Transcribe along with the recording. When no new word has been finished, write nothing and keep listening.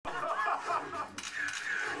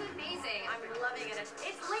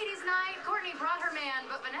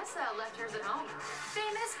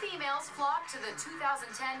females flocked to the 2010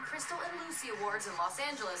 Crystal and Lucy Awards in Los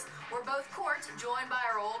Angeles, where both Court, joined by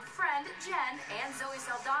our old friend Jen, and Zoe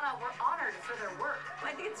Saldana were honored for their work.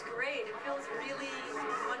 I think it's great. It feels really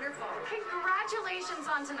wonderful. Congratulations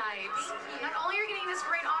on tonight. Thank you. Not only are you getting this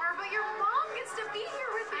great honor, but your mom gets to be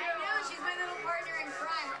here with you. I know, she's my little partner in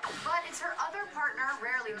crime. But it's her other partner,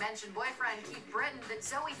 rarely mentioned boyfriend, Keith Britton, that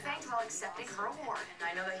Zoe thanked while accepting her award.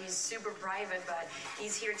 I know that he's super private, but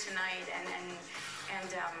he's here tonight, and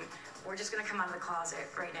we're just gonna come out of the closet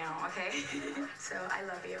right now, okay? So I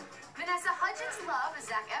love you. Vanessa Hudgens loved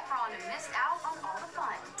Zac Efron and missed out on all the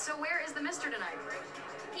fun. So where is the Mister tonight?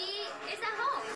 He is at home.